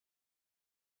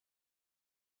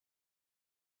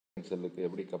செல்லுக்கு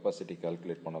எப்படி capacity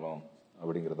calculate பண்ணலாம்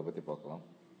அப்படிங்கிறத பற்றி பார்க்கலாம்.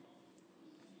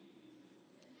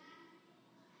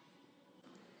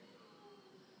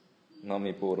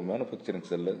 நாம் இப்போ ஒரு மேனுஃபேக்சரிங்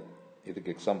செல்லு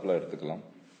இதுக்கு எக்ஸாம்பிளாக எடுத்துக்கலாம்.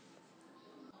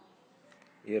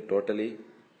 Here totally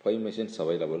 5 machines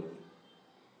available.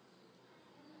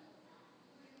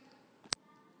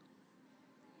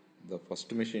 The first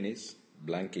machine is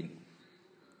blanking.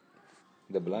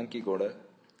 The blanking order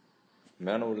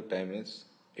manual time is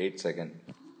 8 seconds.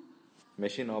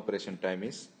 Machine operation time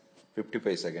is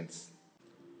 55 seconds.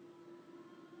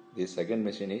 The second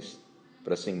machine is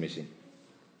pressing machine.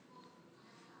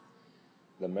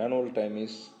 The manual time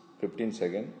is 15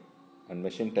 seconds and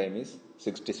machine time is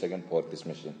 60 seconds for this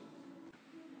machine.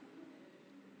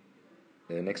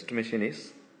 The next machine is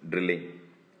drilling.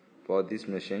 For this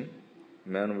machine,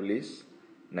 manual is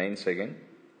 9 seconds.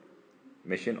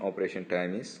 Machine operation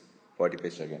time is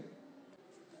 45 seconds.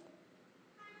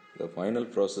 The final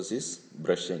process is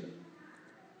brushing.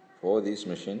 For this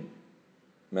machine,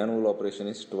 manual operation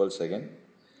is 12 seconds.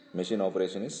 Machine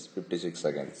operation is 56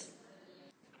 seconds.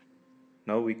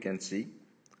 Now we can see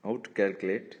how to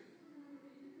calculate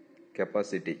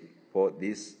capacity for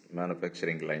this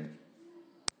manufacturing line.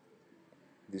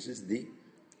 This is the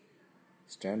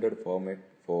standard format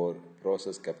for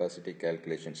process capacity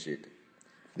calculation sheet.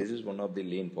 This is one of the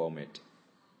lean format.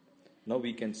 Now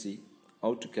we can see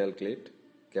how to calculate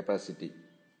capacity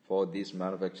for this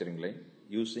manufacturing line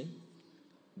using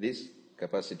this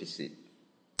capacity sheet.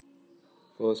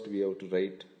 First we have to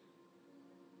write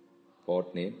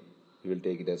part name. We will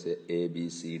take it as A, B,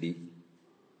 C, D.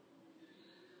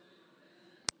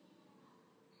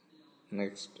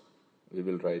 Next, we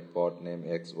will write part name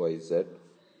X, Y, Z.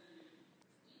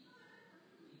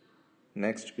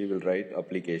 Next, we will write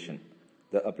application.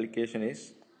 The application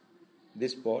is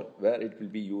this part where it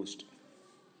will be used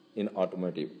in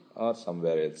automotive or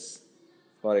somewhere else.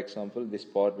 For example, this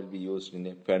part will be used in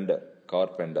a fender, car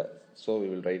fender. So we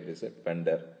will write this as a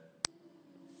fender.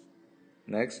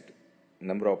 Next,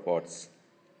 number of parts.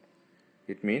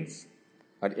 It means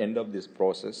at the end of this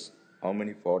process, how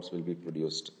many parts will be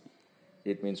produced.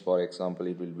 It means, for example,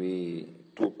 it will be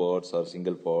 2 parts or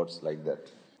single parts like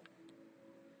that.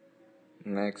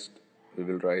 Next, we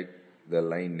will write the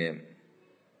line name.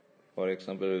 For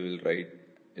example, we will write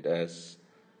it as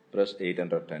press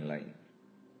 810 line.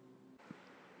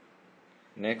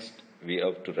 Next, we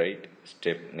have to write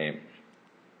step name.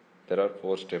 There are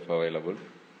 4 steps available.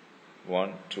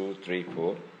 1, 2, 3,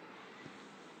 4.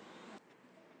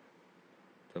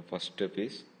 The first step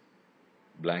is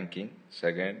blanking,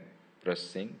 second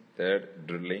pressing, third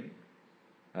drilling,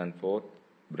 and fourth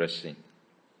brushing.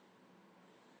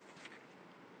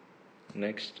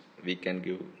 Next, we can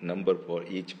give number for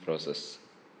each process.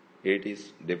 It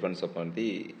depends upon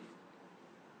the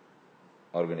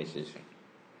organization.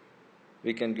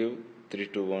 We can give 3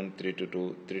 to 1, 3 to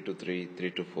 2, 3 to 3,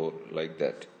 3 to 4 like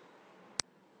that.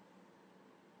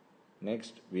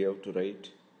 Next, we have to write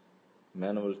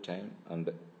manual time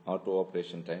and auto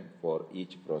operation time for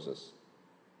each process.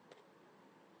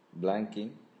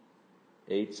 Blanking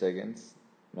 8 seconds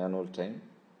manual time,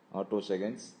 auto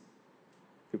seconds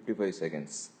 55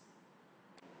 seconds.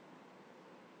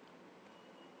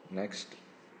 Next,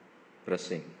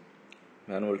 pressing.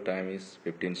 Manual time is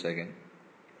 15 seconds.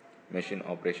 Machine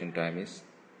operation time is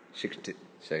 60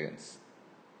 seconds.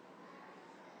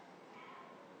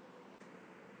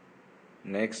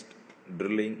 Next,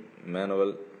 drilling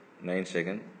manual 9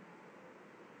 seconds.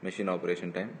 Machine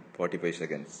operation time 45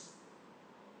 seconds.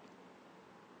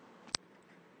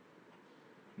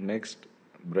 Next,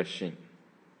 brushing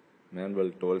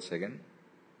manual 12 seconds.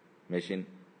 Machine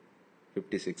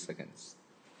 56 seconds.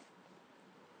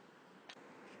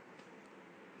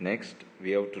 Next,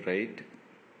 we have to write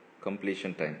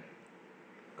completion time.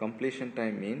 Completion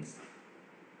time means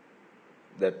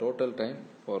the total time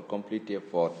for complete a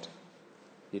part.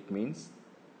 It means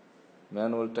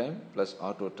manual time plus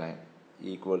auto time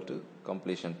equal to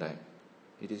completion time.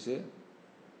 It is a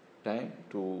time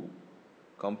to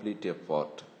complete a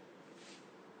part.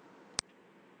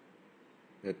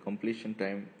 The completion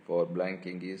time for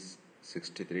blanking is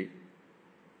 63,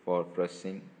 for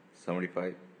pressing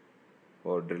 75,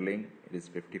 for drilling it is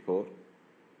 54,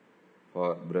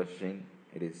 for brushing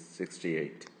it is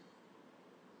 68.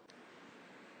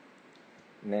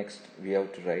 Next, we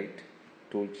have to write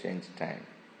tool change time.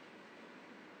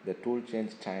 The tool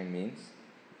change time means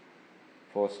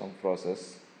for some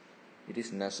process it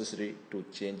is necessary to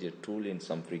change a tool in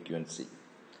some frequency.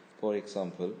 For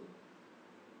example,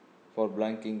 for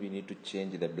blanking we need to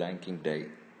change the blanking die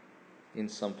in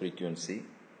some frequency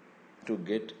to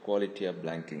get quality of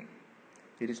blanking.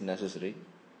 It is necessary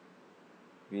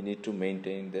we need to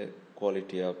maintain the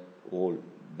quality of whole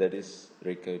that is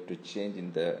required to change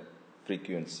in the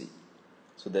frequency.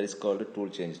 So that is called tool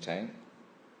change time.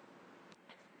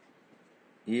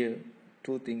 Here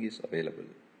two things is available.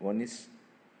 One is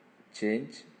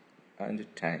change and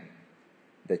time.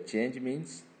 The change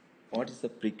means what is the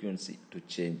frequency to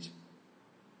change,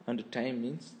 and time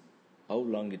means how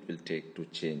long it will take to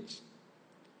change.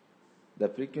 The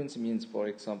frequency means, for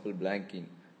example, blanking.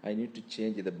 I need to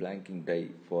change the blanking die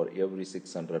for every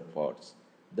 600 watts.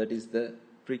 That is the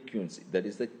frequency, that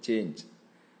is the change.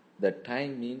 The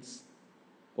time means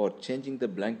for changing the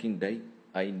blanking die,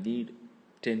 I need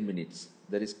 10 minutes.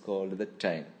 That is called the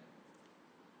time.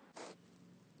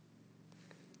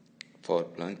 For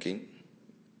blanking,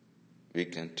 we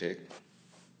can take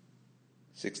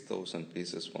 6,000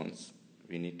 pieces once.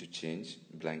 We need to change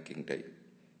blanking die.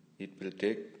 It will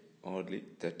take only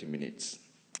 30 minutes.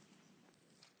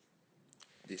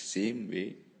 The same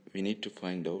way, we need to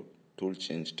find out tool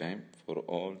change time for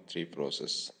all three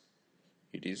processes.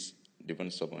 It is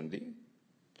depends upon the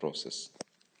process.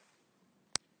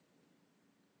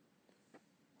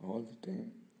 All the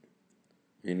time,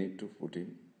 we need to put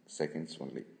in seconds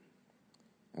only,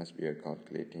 as we are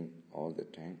calculating all the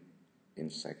time in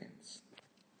seconds.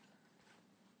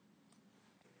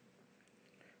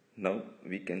 Now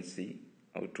we can see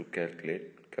how to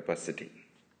calculate capacity.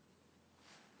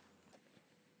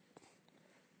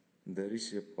 There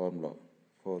is a formula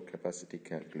for capacity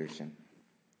calculation.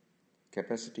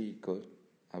 Capacity equals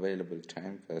available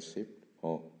time per shift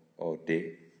or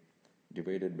day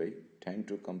divided by time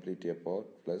to complete a part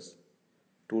plus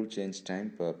tool change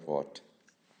time per part.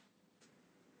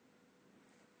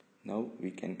 Now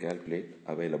we can calculate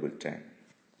available time.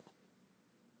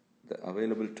 The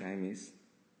available time is,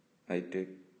 I take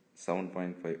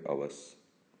 7.5 hours.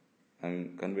 I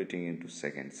am converting into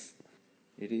seconds.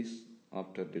 It is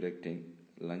after deducting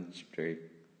lunch break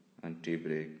and tea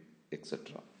break,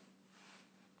 etc.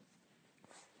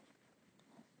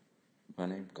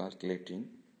 When I am calculating,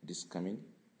 it is coming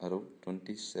around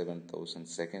 27,000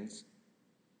 seconds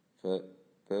per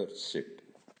shift.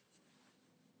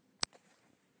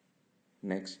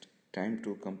 Next, time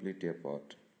to complete a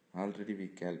part. Already we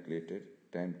calculated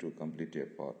time to complete a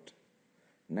part.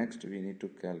 Next, we need to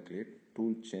calculate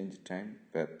tool change time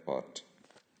per part.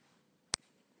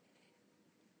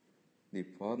 The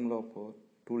formula for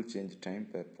tool change time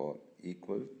per part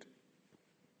equals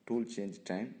tool change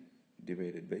time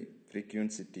divided by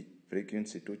frequency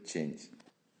to change.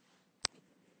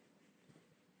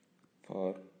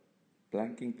 For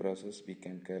blanking process, we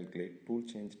can calculate tool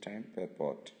change time per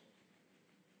part.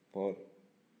 For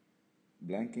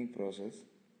blanking process,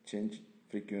 change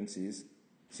frequency is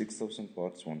 6,000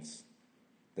 parts once.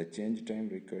 The change time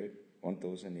required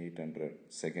 1,800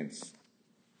 seconds.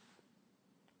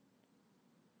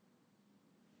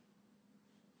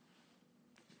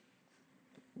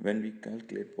 When we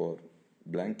calculate for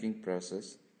blanking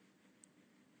process,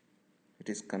 it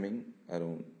is coming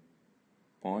around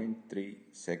 0.3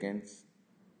 seconds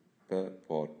per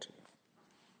part.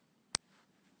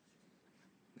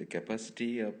 The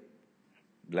capacity of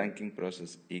blanking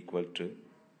process equal to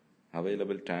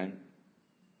available time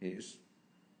is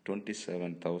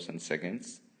 27,000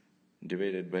 seconds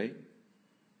divided by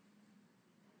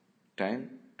time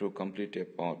to complete a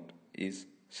part is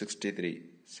 63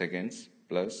 seconds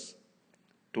plus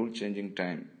tool changing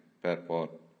time per part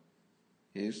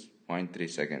is 0.3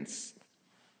 seconds.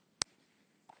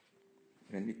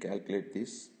 When we calculate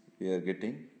this, we are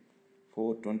getting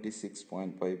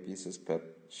 426.5 pieces per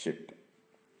shift.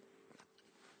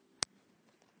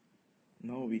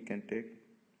 Now we can take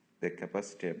the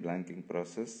capacity of blanking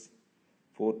process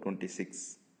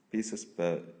 426 pieces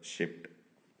per shift,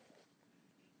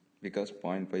 because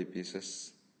 0.5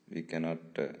 pieces we cannot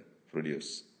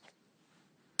produce.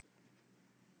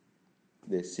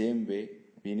 The same way,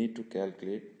 we need to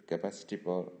calculate capacity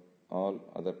for all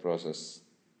other processes.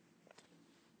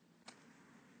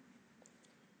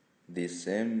 The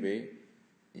same way,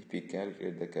 if we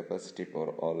calculate the capacity for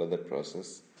all other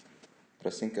processes,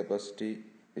 pressing capacity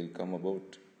will come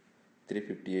about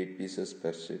 358 pieces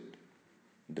per shift.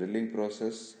 Drilling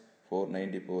process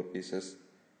 494 pieces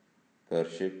per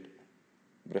shift.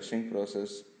 Brushing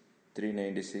process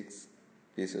 396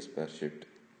 pieces per shift.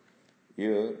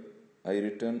 Here I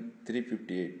written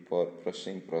 358 for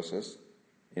brushing process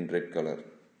in red color.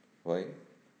 Why?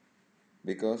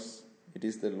 Because it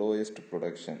is the lowest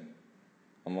production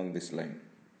among this line.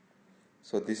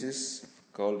 So this is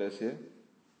called as a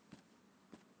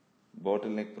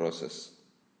bottleneck process.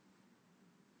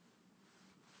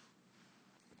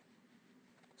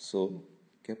 So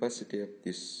capacity of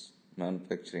this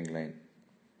manufacturing line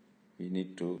we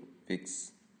need to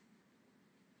fix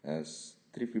as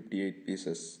 358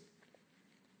 pieces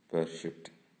per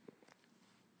shift.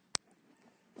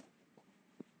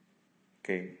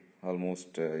 Okay,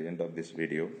 almost end of this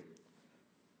video.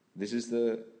 This is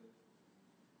the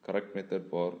correct method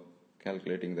for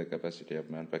calculating the capacity of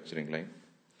manufacturing line.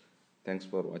 Thanks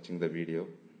for watching the video.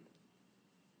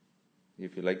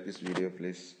 If you like this video,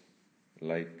 please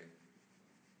like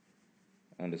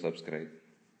and subscribe.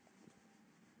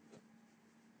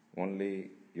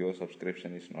 Only your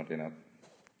subscription is not enough.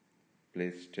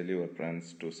 Please tell your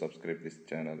friends to subscribe this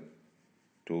channel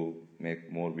to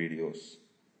make more videos.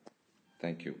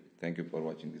 Thank you. Thank you for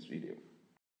watching this video.